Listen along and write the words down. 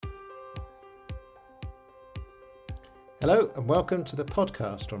Hello and welcome to the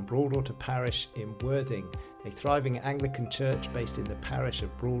podcast on Broadwater Parish in Worthing, a thriving Anglican church based in the parish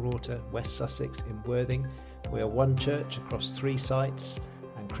of Broadwater, West Sussex in Worthing. We are one church across 3 sites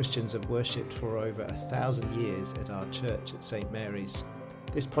and Christians have worshipped for over 1,000 years at our church at St Mary's.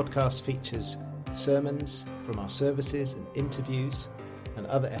 This podcast features sermons from our services and interviews and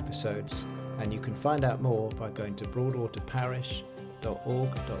other episodes, and you can find out more by going to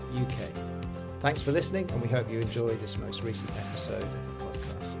broadwaterparish.org.uk. Thanks for listening, and we hope you enjoy this most recent episode of the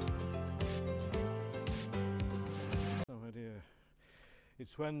podcast. Oh dear.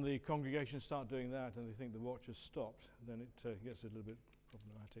 It's when the congregation start doing that and they think the watch has stopped, then it gets a little bit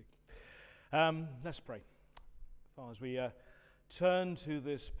problematic. Let's pray. Father, as we turn to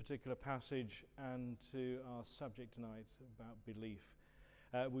this particular passage and to our subject tonight about belief,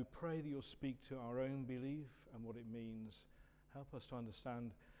 we pray that you'll speak to our own belief and what it means. Help us to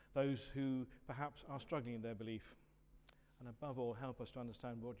understand those who perhaps are struggling in their belief. And above all, help us to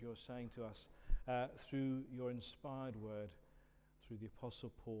understand what you're saying to us through your inspired word, through the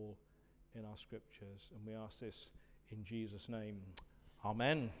Apostle Paul in our scriptures. And we ask this in Jesus' name.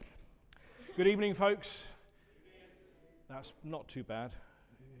 Amen. Good evening, folks. That's not too bad.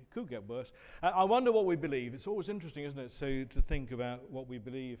 It could get worse. I wonder what we believe. It's always interesting, isn't it, to think about what we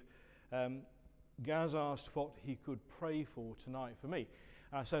believe. Gaz asked what he could pray for tonight for me.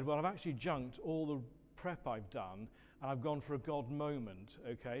 I said, well, I've actually junked all the prep I've done, and I've gone for a God moment,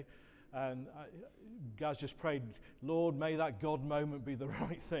 okay? And Gaz just prayed, Lord, may that God moment be the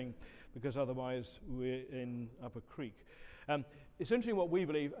right thing, because otherwise we're in up a creek. It's interesting what we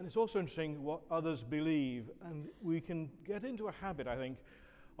believe, and it's also interesting what others believe, and we can get into a habit, I think,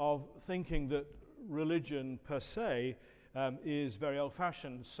 of thinking that religion per se is very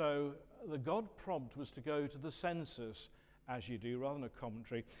old-fashioned. So the God prompt was to go to the census, as you do, rather than a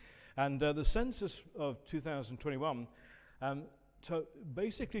commentary. And the census of 2021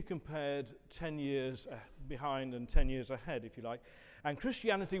 basically compared 10 years behind and 10 years ahead, if you like. And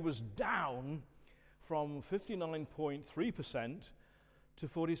Christianity was down from 59.3% to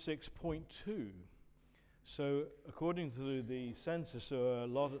 46.2%. So according to the census, there were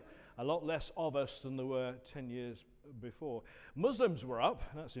a lot less of us than there were 10 years before. Muslims were up,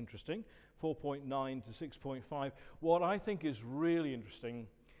 that's interesting, 4.9 to 6.5. What I think is really interesting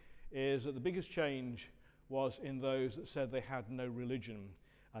is that the biggest change was in those that said they had no religion,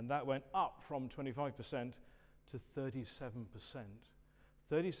 and that went up from 25% to 37%.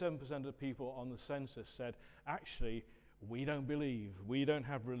 37% of people on the census said, actually, we don't believe, we don't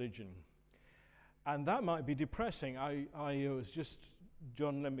have religion. And that might be depressing. I was just,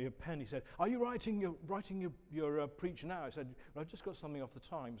 John lent me a pen. He said, are you writing your preach now? I said, well, I've just got something off the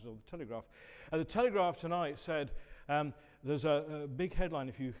Times or the Telegraph. The Telegraph tonight said, there's a big headline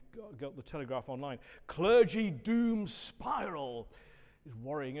if you got the Telegraph online. Clergy doom spiral. It's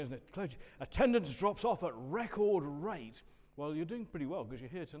worrying, isn't it? Clergy attendance drops off at record rate. Well, you're doing pretty well because you're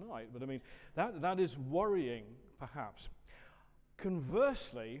here tonight. But I mean, that is worrying, perhaps.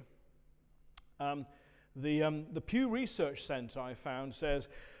 Conversely, the Pew Research Center, I found, says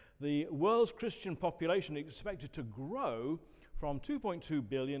the world's Christian population is expected to grow from 2.2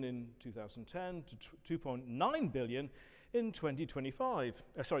 billion in 2010 to 2.9 billion in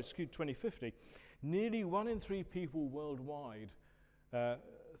 2050. Nearly 1 in 3 people worldwide,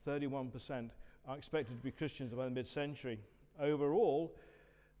 31%, are expected to be Christians by the mid-century. Overall,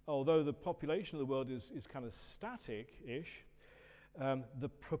 although the population of the world is kind of static-ish, the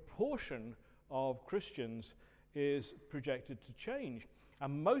proportion of Christians is projected to change.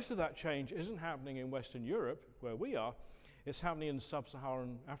 And most of that change isn't happening in Western Europe, where we are. It's happening in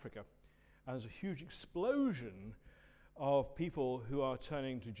sub-Saharan Africa. And there's a huge explosion of people who are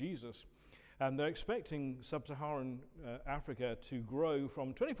turning to Jesus. And they're expecting sub-Saharan Africa to grow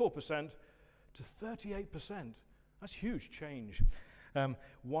from 24% to 38%. That's huge change.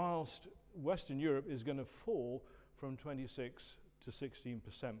 Whilst Western Europe is going to fall from 26 to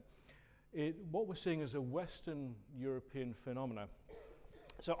 16%. What we're seeing is a Western European phenomena.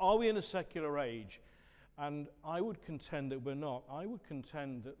 So are we in a secular age? And I would contend that we're not. I would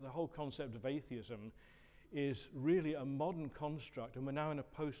contend that the whole concept of atheism is really a modern construct, and we're now in a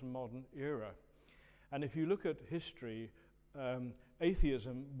postmodern era. And if you look at history,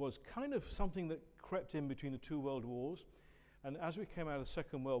 atheism was kind of something that crept in between the 2 world wars. And as we came out of the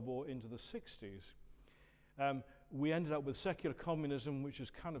Second World War into the 60s, we ended up with secular communism, which is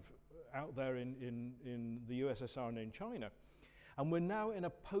kind of out there in the USSR and in China. And we're now in a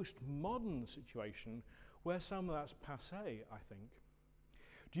postmodern situation where some of that's passé, I think.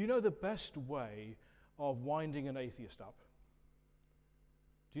 Do you know the best way of winding an atheist up?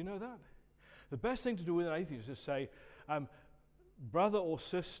 Do you know that? The best thing to do with an atheist is say, brother or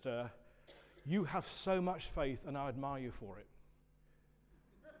sister, you have so much faith and I admire you for it.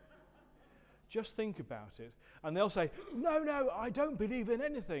 Just think about it. And they'll say, no, I don't believe in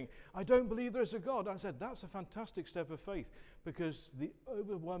anything. I don't believe there's a God. I said, that's a fantastic step of faith, because the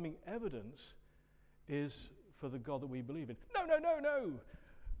overwhelming evidence is for the God that we believe in. No.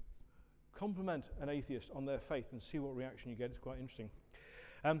 Compliment an atheist on their faith and see what reaction you get. It's quite interesting.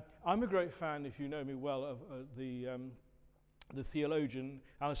 I'm a great fan, if you know me well, of the theologian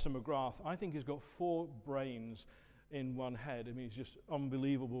Alistair McGrath. I think he's got 4 brains in one head. I mean, he's just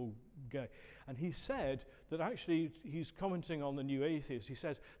unbelievable guy. And he said that actually, he's commenting on the new atheist. He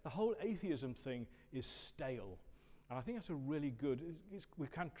says the whole atheism thing is stale. And I think that's a really good, we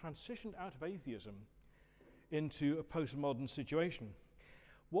can transition out of atheism into a postmodern situation.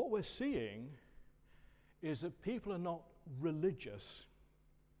 What we're seeing is that people are not religious,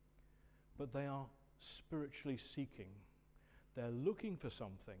 but they are spiritually seeking. They're looking for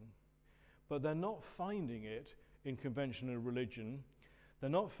something, but they're not finding it in conventional religion. They're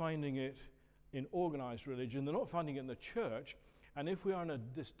not finding it in organized religion. They're not finding it in the church. And if we are in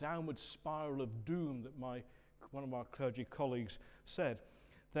this downward spiral of doom that one of our clergy colleagues said,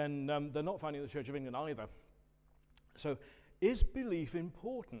 then they're not finding it in the Church of England either. So is belief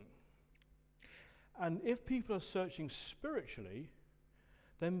important? And if people are searching spiritually,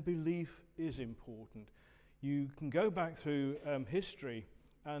 then belief is important. You can go back through history,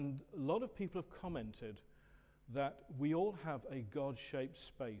 and a lot of people have commented that we all have a God-shaped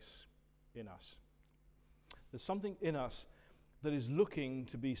space in us. There's something in us that is looking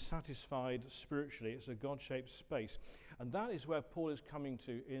to be satisfied spiritually. It's a God-shaped space. And that is where Paul is coming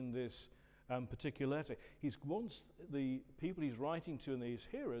to in this particular letter. He wants the people he's writing to and his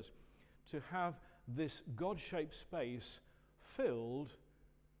hearers to have this God-shaped space filled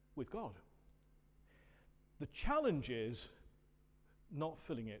with God. The challenge is not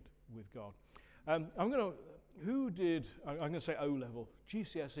filling it with God. I'm going to say O-level,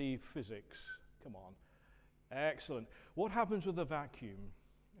 GCSE physics. Come on. Excellent. What happens with a vacuum?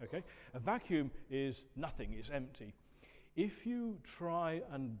 Okay, a vacuum is nothing, it's empty. If you try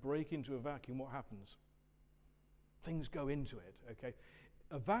and break into a vacuum, what happens? Things go into it, okay?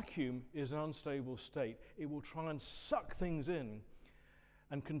 A vacuum is an unstable state. It will try and suck things in.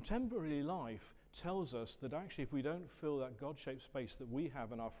 And contemporary life tells us that actually if we don't fill that God-shaped space that we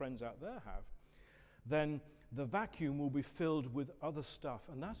have and our friends out there have, then the vacuum will be filled with other stuff.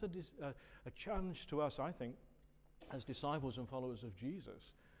 And that's a challenge to us, I think, as disciples and followers of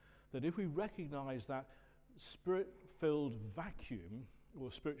Jesus, that if we recognize that spirit-filled vacuum,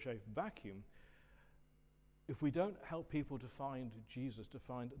 or spirit-shaped vacuum, if we don't help people to find Jesus, to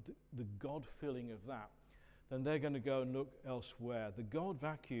find the God filling of that, then they're going to go and look elsewhere. The God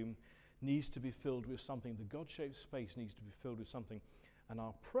vacuum needs to be filled with something. The God-shaped space needs to be filled with something. And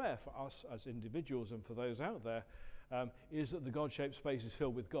our prayer for us as individuals and for those out there is that the God-shaped space is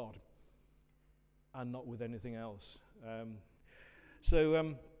filled with God and not with anything else.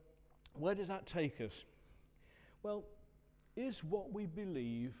 So where does that take us? Well, is what we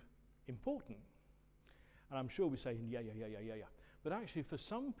believe important? And I'm sure we're saying, yeah. But actually, for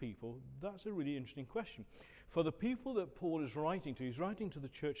some people, that's a really interesting question. For the people that Paul is writing to, he's writing to the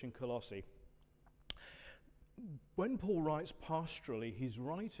church in Colossae. When Paul writes pastorally, he's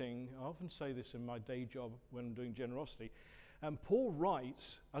writing, I often say this in my day job when I'm doing generosity, and Paul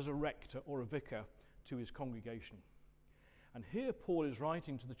writes as a rector or a vicar to his congregation. And here Paul is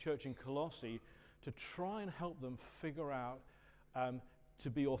writing to the church in Colossae to try and help them figure out to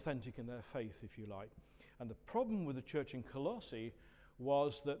be authentic in their faith, if you like. And the problem with the church in Colossae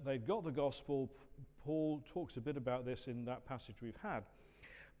was that they'd got the gospel. Paul talks a bit about this in that passage we've had.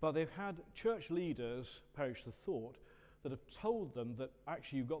 But they've had church leaders, perish the thought, that have told them that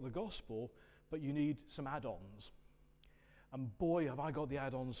actually you've got the gospel, but you need some add-ons. And boy, have I got the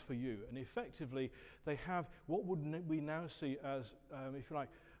add-ons for you. And effectively, they have what we now see as, if you like,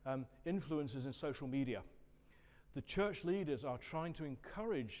 influencers in social media. The church leaders are trying to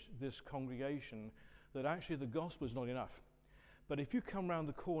encourage this congregation that actually the gospel is not enough. But if you come round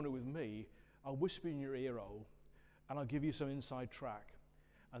the corner with me, I'll whisper in your ear hole, and I'll give you some inside track.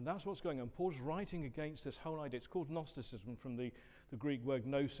 And that's what's going on. Paul's writing against this whole idea. It's called Gnosticism from the Greek word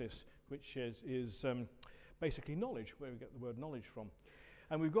gnosis, which is basically knowledge, where we get the word knowledge from.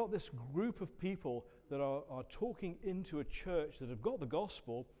 And we've got this group of people that are talking into a church that have got the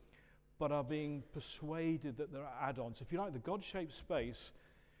gospel, but are being persuaded that there are add-ons. If you like, the God-shaped space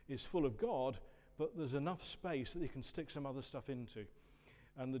is full of God, but there's enough space that you can stick some other stuff into.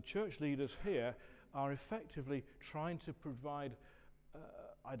 And the church leaders here are effectively trying to provide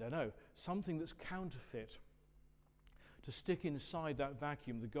something that's counterfeit. to stick inside that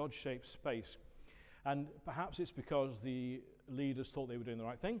vacuum, the God-shaped space. And perhaps it's because the leaders thought they were doing the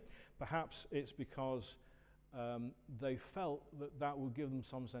right thing. Perhaps it's because they felt that that would give them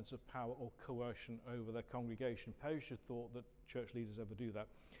some sense of power or coercion over their congregation. Perisher thought that church leaders ever do that.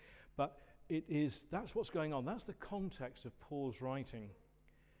 But that's what's going on. That's the context of Paul's writing.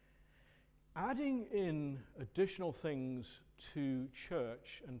 Adding in additional things to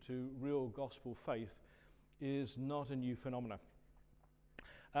church and to real gospel faith is not a new phenomenon.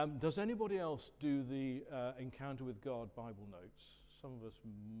 Does anybody else do the Encounter with God Bible notes? Some of us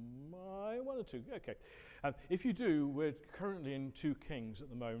might, one or two, okay. If you do, we're currently in 2 Kings at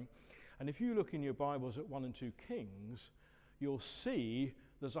the moment, and if you look in your Bibles at 1 and 2 Kings, you'll see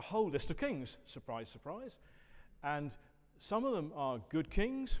there's a whole list of kings, surprise, surprise, and some of them are good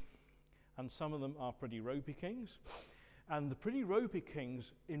kings, and some of them are pretty ropey kings, and the pretty ropey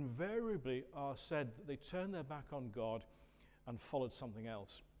kings invariably are said that they turned their back on God and followed something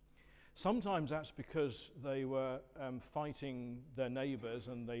else. Sometimes that's because they were fighting their neighbors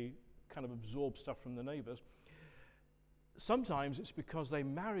and they kind of absorbed stuff from the neighbors. Sometimes it's because they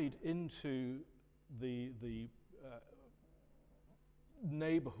married into the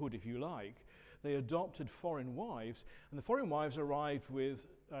neighborhood, if you like. They adopted foreign wives, and the foreign wives arrived with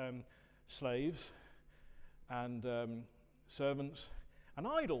slaves and servants and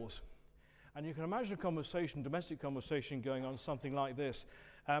idols. And you can imagine a conversation, domestic conversation, going on something like this.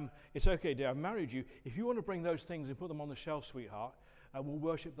 It's okay, dear, I've married you. If you want to bring those things and put them on the shelf, sweetheart, we'll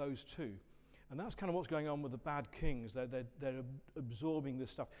worship those too. And that's kind of what's going on with the bad kings. They're absorbing this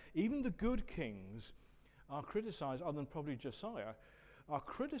stuff. Even the good kings are criticized, other than probably Josiah, are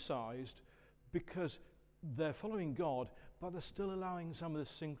criticized because they're following God, but they're still allowing some of the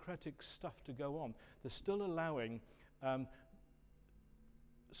syncretic stuff to go on. They're still allowing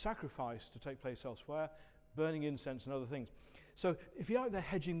sacrifice to take place elsewhere, burning incense and other things. So if you like, they're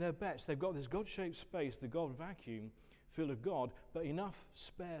hedging their bets. They've got this God-shaped space, the God vacuum, filled of God, but enough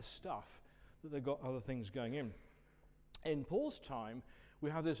spare stuff that they've got other things going in. In Paul's time, we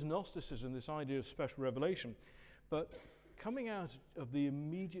have this Gnosticism, this idea of special revelation, but coming out of the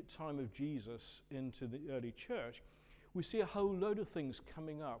immediate time of Jesus into the early church, we see a whole load of things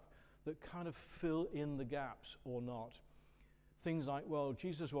coming up that kind of fill in the gaps or not. Things like, well,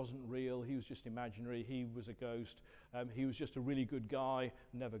 Jesus wasn't real, he was just imaginary, he was a ghost, he was just a really good guy,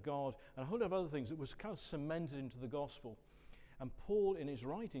 never God, and a whole lot of other things that was kind of cemented into the gospel. And Paul, in his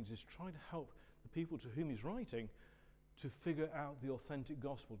writings, is trying to help the people to whom he's writing to figure out the authentic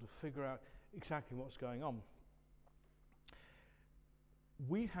gospel, to figure out exactly what's going on.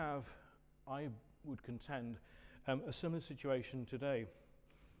 We have, I would contend, a similar situation today.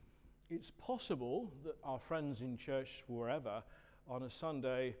 It's possible that our friends in church, wherever, on a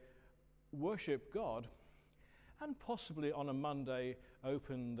Sunday worship God, and possibly on a Monday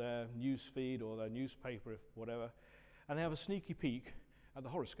open their news feed or their newspaper, whatever, and they have a sneaky peek at the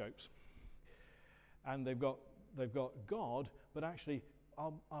horoscopes. And they've got God, but actually,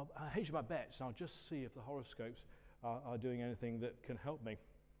 I'll hedge my bets. I'll just see if the horoscopes are doing anything that can help me.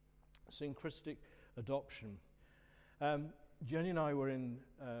 Syncretic adoption. Jenny and I were in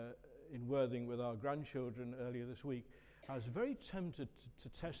Worthing with our grandchildren earlier this week. I was very tempted to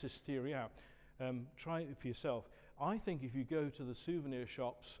test this theory out. Try it for yourself. I think if you go to the souvenir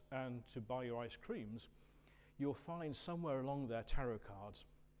shops and to buy your ice creams, you'll find somewhere along there tarot cards.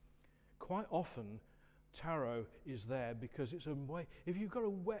 Quite often, tarot is there because it's a way. If you've got a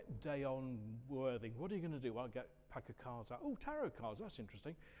wet day on Worthing, what are you going to do? Well, get a pack of cards out. Oh, tarot cards, that's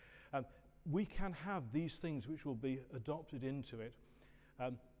interesting. We can have these things which will be adopted into it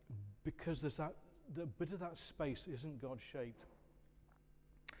because there's the bit of that space isn't God-shaped.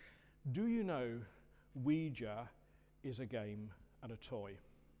 Do you know Ouija is a game and a toy?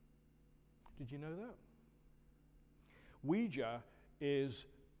 Did you know that? Ouija is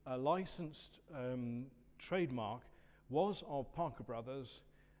a licensed trademark, was of Parker Brothers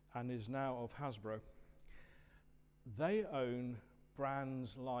and is now of Hasbro. They own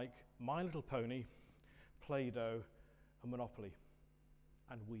brands like My Little Pony, Play-Doh, and Monopoly,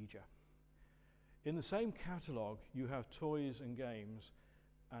 and Ouija. In the same catalogue, you have toys and games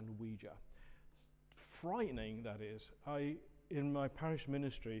and Ouija. Frightening, that is. In my parish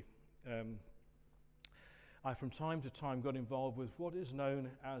ministry, I from time to time got involved with what is known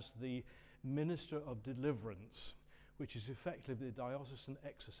as the Minister of Deliverance, which is effectively the diocesan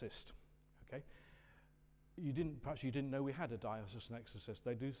exorcist. Okay, perhaps you didn't know we had a diocesan exorcist.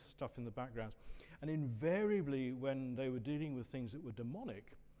 They do stuff in the background, and invariably, when they were dealing with things that were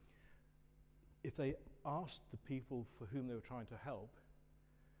demonic, if they asked the people for whom they were trying to help,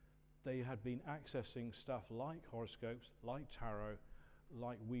 they had been accessing stuff like horoscopes, like tarot,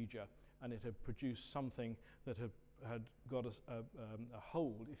 like Ouija, and it had produced something that had got a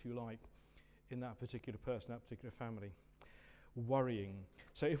hold, if you like, in that particular person, that particular family. Worrying.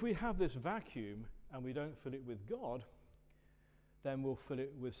 So if we have this vacuum and we don't fill it with God, then we'll fill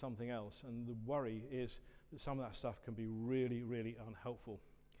it with something else. And the worry is that some of that stuff can be really, really unhelpful.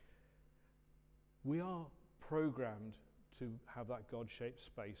 We are programmed to have that God-shaped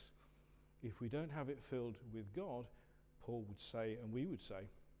space. If we don't have it filled with God, Paul would say, and we would say,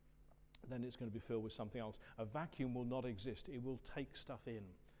 then it's going to be filled with something else. A vacuum will not exist. It will take stuff in.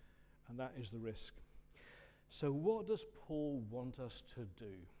 And that is the risk. So what does Paul want us to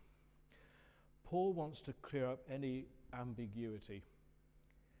do? Paul wants to clear up any ambiguity.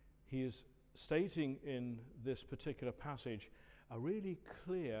 He is stating in this particular passage a really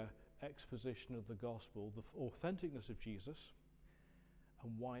clear exposition of the gospel, the authenticness of Jesus,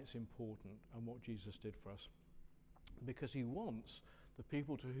 and why it's important and what Jesus did for us. Because he wants the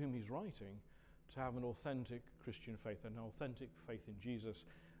people to whom he's writing to have an authentic Christian faith, an authentic faith in Jesus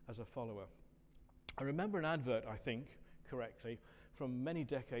as a follower. I remember an advert, I think, correctly, from many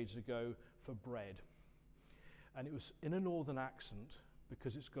decades ago for bread. And it was in a northern accent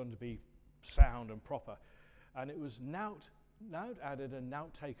because it's going to be sound and proper. And it was nout added and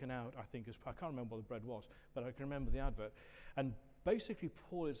nout taken out, I think. I can't remember what the bread was, but I can remember the advert. And basically,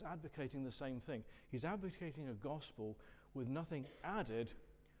 Paul is advocating the same thing. He's advocating a gospel with nothing added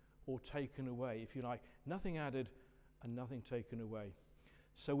or taken away, if you like. Nothing added and nothing taken away.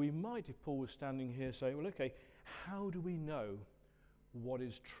 So we might, if Paul was standing here, say, well, okay, how do we know what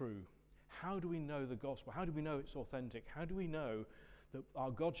is true? How do we know the gospel? How do we know it's authentic? How do we know that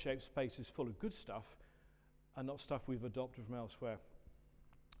our God-shaped space is full of good stuff and not stuff we've adopted from elsewhere?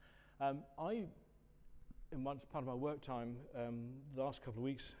 In one part of my work time, the last couple of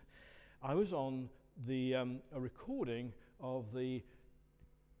weeks, I was on a recording of the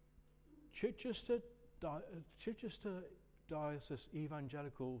Chichester Diocese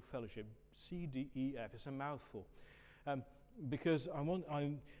Evangelical Fellowship, CDEF. It's a mouthful. Because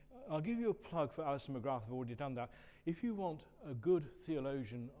I'll give you a plug for Alistair McGrath. I've already done that. If you want a good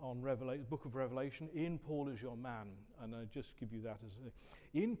theologian on Book of Revelation, Ian Paul is your man. And I just give you that as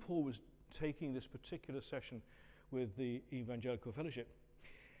Ian Paul was taking this particular session with the Evangelical Fellowship.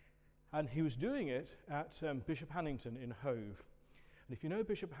 And he was doing it at Bishop Hannington in Hove. And if you know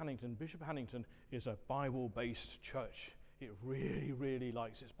Bishop Hannington is a Bible-based church. It really, really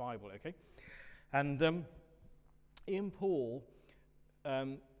likes its Bible, okay? And Ian Paul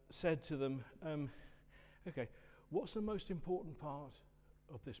said to them, okay, what's the most important part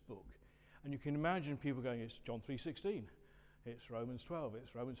of this book? And you can imagine people going, it's John 3:16, it's Romans 12,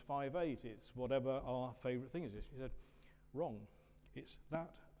 it's Romans 5:8, it's whatever our favourite thing is. He said, wrong, it's that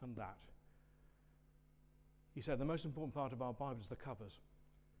and that. He said the most important part of our Bible is the covers,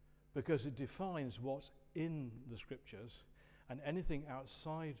 because it defines what's in the scriptures, and anything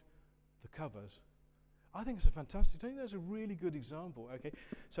outside the covers, I think it's a fantastic thing. There's a really good example, okay?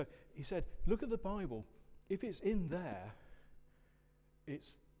 So he said, look at the Bible. If it's in there,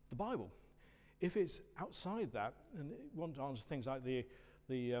 it's the Bible. If it's outside that, and one answer things like the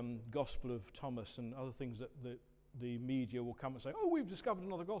Gospel of Thomas and other things that the media will come and say, oh, we've discovered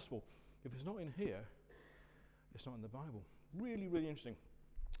another gospel. If it's not in here, it's not in the Bible. Really, really interesting.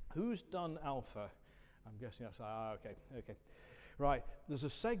 Who's done Alpha? I'm guessing that's, okay. Right, there's a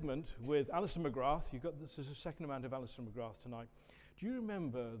segment with Alistair McGrath. This is a second amount of Alistair McGrath tonight. Do you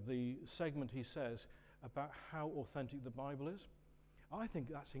remember the segment he says about how authentic the Bible is? I think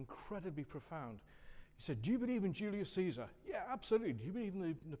that's incredibly profound. He said, do you believe in Julius Caesar? Yeah, absolutely. Do you believe in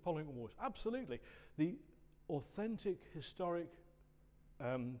the Napoleonic Wars? Absolutely. The authentic historic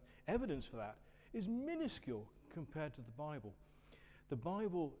evidence for that is minuscule compared to the Bible. The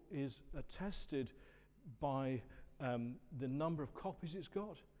Bible is attested by the number of copies it's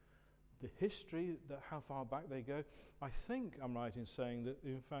got, the history, how far back they go. I think I'm right in saying that,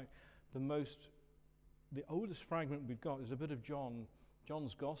 in fact, the oldest fragment we've got is a bit of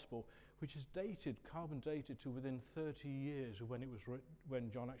John's Gospel, which is carbon dated to within 30 years of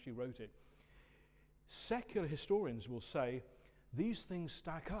when John actually wrote it. Secular historians will say these things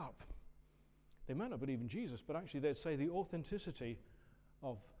stack up. They might not believe in Jesus, but actually they'd say the authenticity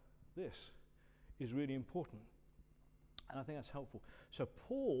of this is really important. And I think that's helpful. So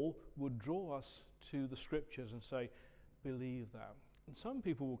Paul would draw us to the scriptures and say, believe that. And some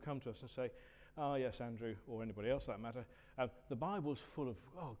people will come to us and say, oh yes, Andrew, or anybody else for that matter, the Bible's full of,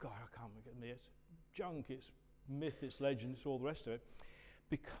 oh God, I can't make it, it's junk, it's myth, it's legend, it's all the rest of it.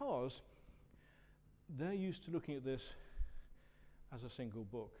 Because they're used to looking at this as a single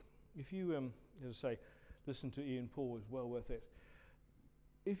book. if you, as I say, listen to Ian Paul, it's well worth it.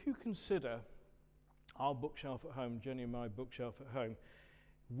 If you consider our bookshelf at home, Jenny and my bookshelf at home,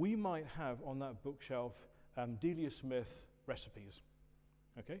 we might have on that bookshelf Delia Smith recipes,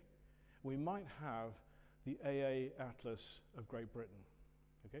 okay? We might have the AA Atlas of Great Britain,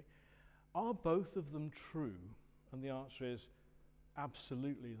 okay? Are both of them true? And the answer is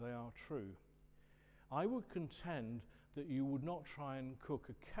absolutely they are true. I would contend that you would not try and cook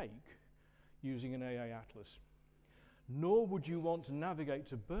a cake using an AA Atlas, nor would you want to navigate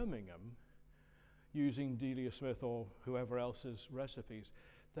to Birmingham using Delia Smith or whoever else's recipes.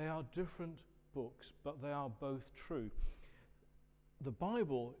 They are different books, but they are both true. The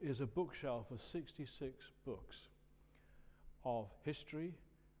Bible is a bookshelf of 66 books of history,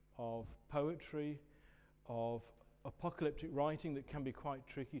 of poetry, of apocalyptic writing that can be quite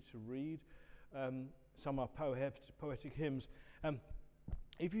tricky to read. Some are poetic hymns.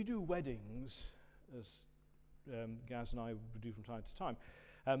 If you do weddings, as Gaz and I do from time to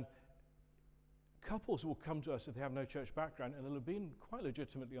time, couples will come to us if they have no church background, and they'll have been quite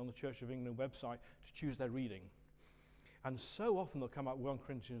legitimately on the Church of England website to choose their reading. And so often they'll come up with 1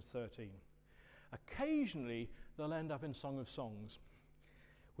 Corinthians 13. Occasionally they'll end up in Song of Songs,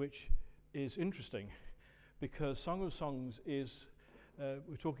 which is interesting because Song of Songs is,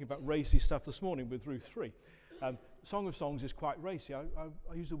 we're talking about racy stuff this morning with Ruth 3. Song of Songs is quite racy. I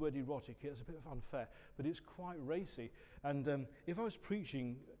use the word erotic here, it's a bit unfair, but it's quite racy. And if I was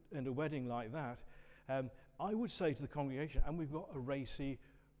preaching in a wedding like that, I would say to the congregation, and we've got a racy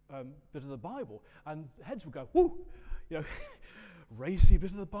bit of the Bible, and heads would go, whoo, you know, racy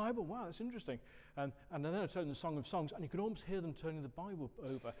bit of the Bible, wow, that's interesting. And then I'd turn the Song of Songs, and you could almost hear them turning the Bible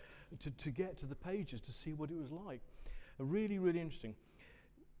over to get to the pages to see what it was like. Really, really interesting.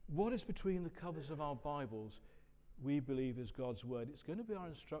 What is between the covers of our Bibles, we believe is God's Word. It's going to be our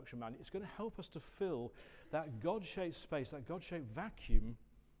instruction manual. It's going to help us to fill that God-shaped space, that God-shaped vacuum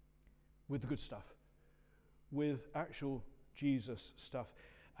with the good stuff, with actual Jesus stuff.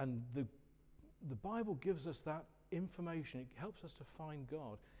 And the Bible gives us that information. It helps us to find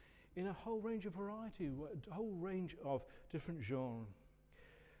God in a whole range of variety, a whole range of different genres.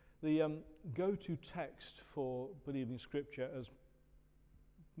 The go-to text for believing Scripture, as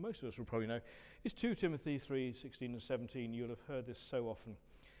most of us will probably know, is 2 Timothy 3:16 and 17. You'll have heard this so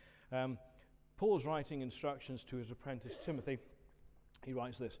often. Paul's writing instructions to his apprentice Timothy. He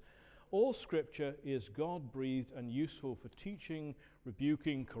writes this: all Scripture is God-breathed and useful for teaching,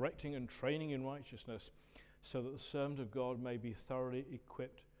 rebuking, correcting, and training in righteousness, so that the servant of God may be thoroughly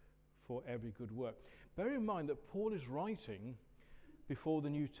equipped for every good work. Bear in mind that Paul is writing before the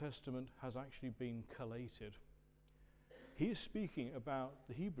New Testament has actually been collated. He is speaking about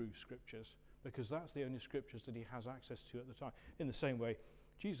the Hebrew Scriptures because that's the only Scriptures that he has access to at the time. In the same way,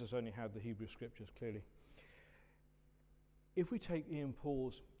 Jesus only had the Hebrew Scriptures, clearly. If we take Ian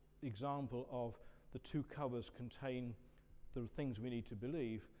Paul's example of the two covers contain the things we need to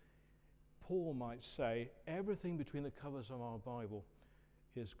believe, Paul might say everything between the covers of our Bible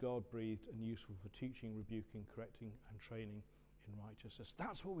is God-breathed and useful for teaching, rebuking, correcting, and training in righteousness.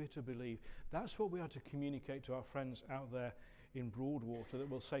 That's what we're to believe. That's what we are to communicate to our friends out there in Broadwater, that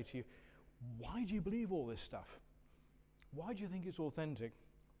will say to you, why do you believe all this stuff? Why do you think it's authentic?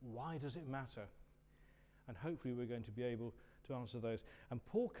 Why does it matter? And hopefully we're going to be able to answer those. And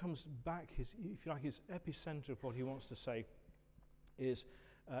Paul comes back, if you like, his epicenter of what he wants to say is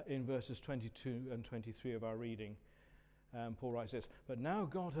in verses 22 and 23 of our reading. Paul writes this: but now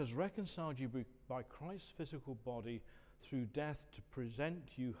God has reconciled you by Christ's physical body through death to present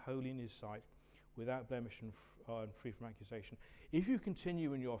you holy in his sight, without blemish and free from accusation. If you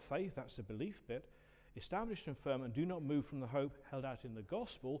continue in your faith, that's the belief bit, established and firm, and do not move from the hope held out in the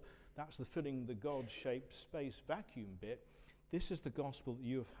gospel, that's the filling the God-shaped space vacuum bit. This is the gospel that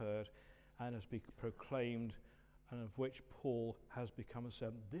you have heard and has been proclaimed, and of which Paul has become a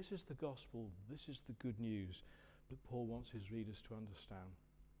servant. This is the gospel, this is the good news that Paul wants his readers to understand.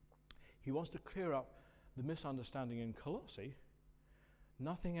 He wants to clear up the misunderstanding in Colossae.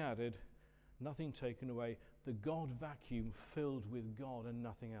 Nothing added, nothing taken away. The God vacuum filled with God and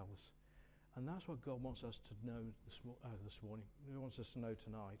nothing else. And that's what God wants us to know this morning. He wants us to know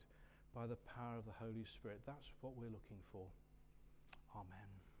tonight by the power of the Holy Spirit. That's what we're looking for.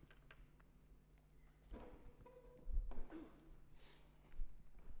 Amen.